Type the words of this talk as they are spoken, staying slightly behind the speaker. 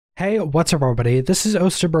Hey, what's up everybody? This is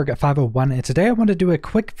Osterberg501 and today I want to do a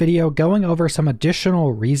quick video going over some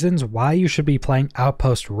additional reasons why you should be playing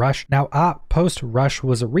Outpost Rush. Now, Outpost Rush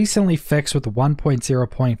was recently fixed with the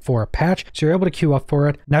 1.0.4 patch, so you're able to queue up for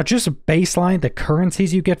it. Now, just baseline, the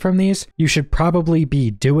currencies you get from these, you should probably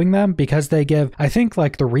be doing them because they give, I think,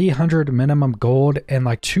 like 300 minimum gold and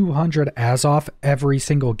like 200 Azov every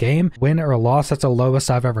single game. Win or loss, that's the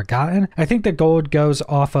lowest I've ever gotten. I think the gold goes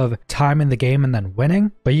off of time in the game and then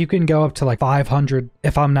winning, but you can go up to like 500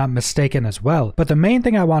 if I'm not mistaken as well. But the main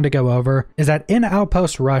thing I want to go over is that in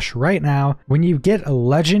Outpost Rush right now, when you get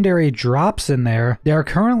legendary drops in there, they are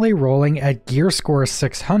currently rolling at gear score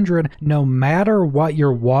 600 no matter what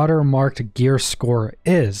your watermarked gear score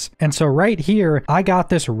is. And so right here, I got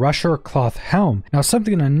this Rusher cloth helm. Now,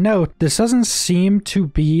 something to note, this doesn't seem to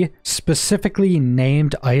be specifically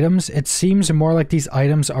named items. It seems more like these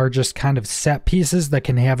items are just kind of set pieces that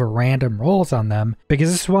can have random rolls on them,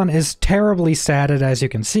 because this one is terribly statted. As you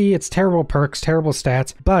can see, it's terrible perks, terrible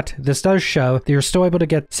stats, but this does show that you're still able to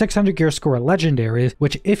get 600 gear score legendaries,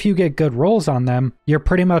 which if you get good rolls on them, you're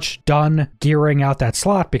pretty much done gearing out that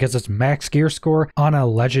slot because it's max gear score on a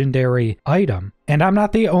legendary item. And I'm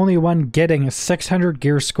not the only one getting 600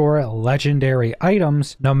 gear score legendary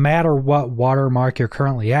items no matter what watermark you're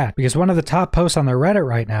currently at, because one of the top posts on the Reddit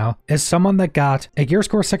right now is someone that got a gear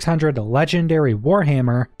score 600 legendary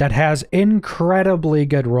Warhammer that has incredibly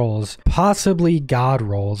good rolls, possibly god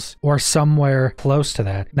rolls or somewhere close to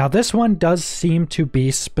that. Now, this one does seem to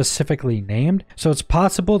be specifically named, so it's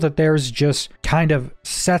possible that there's just kind of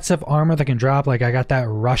sets of armor that can drop, like I got that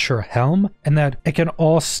Rusher helm, and that it can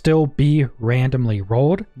all still be randomly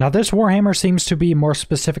rolled. Now, this Warhammer seems to be more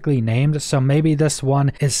specifically named, so maybe this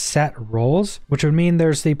one is set rolls, which would mean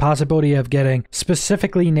there's the possibility of getting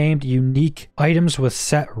specifically named unique items with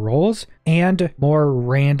set rolls and more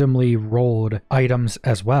randomly rolled items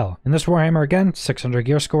as well. And this Warhammer, again, 600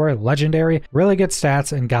 gear score, legendary, really good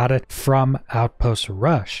stats, and got it from Outpost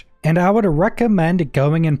Rush. And I would recommend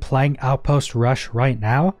going and playing Outpost Rush right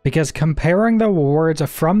now, because comparing the rewards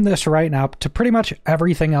from this right now to pretty much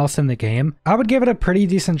everything else in the game, I would give it a pretty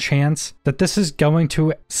decent chance that this is going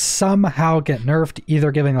to somehow get nerfed,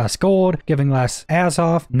 either giving less gold, giving less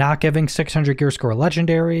Azov, not giving 600 gear score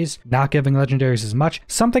legendaries, not giving legendaries as much.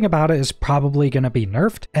 Something about it is probably going to be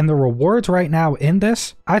nerfed. And the rewards right now in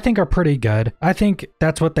this, I think, are pretty good. I think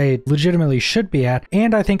that's what they legitimately should be at.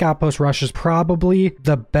 And I think Outpost Rush is probably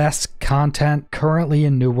the best content currently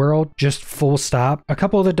in New World, just full stop. A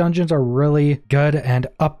couple of the dungeons are really good and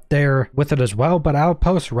up there with it as well, but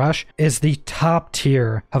Outpost Rush is the top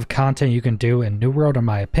tier of content you can do in New World, in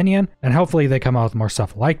my opinion, and hopefully they come out with more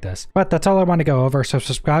stuff like this. But that's all I want to go over, so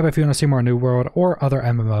subscribe if you want to see more New World or other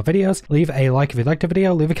MMO videos. Leave a like if you liked the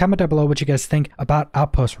video, leave a comment down below what you guys think about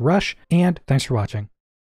Outpost Rush, and thanks for watching.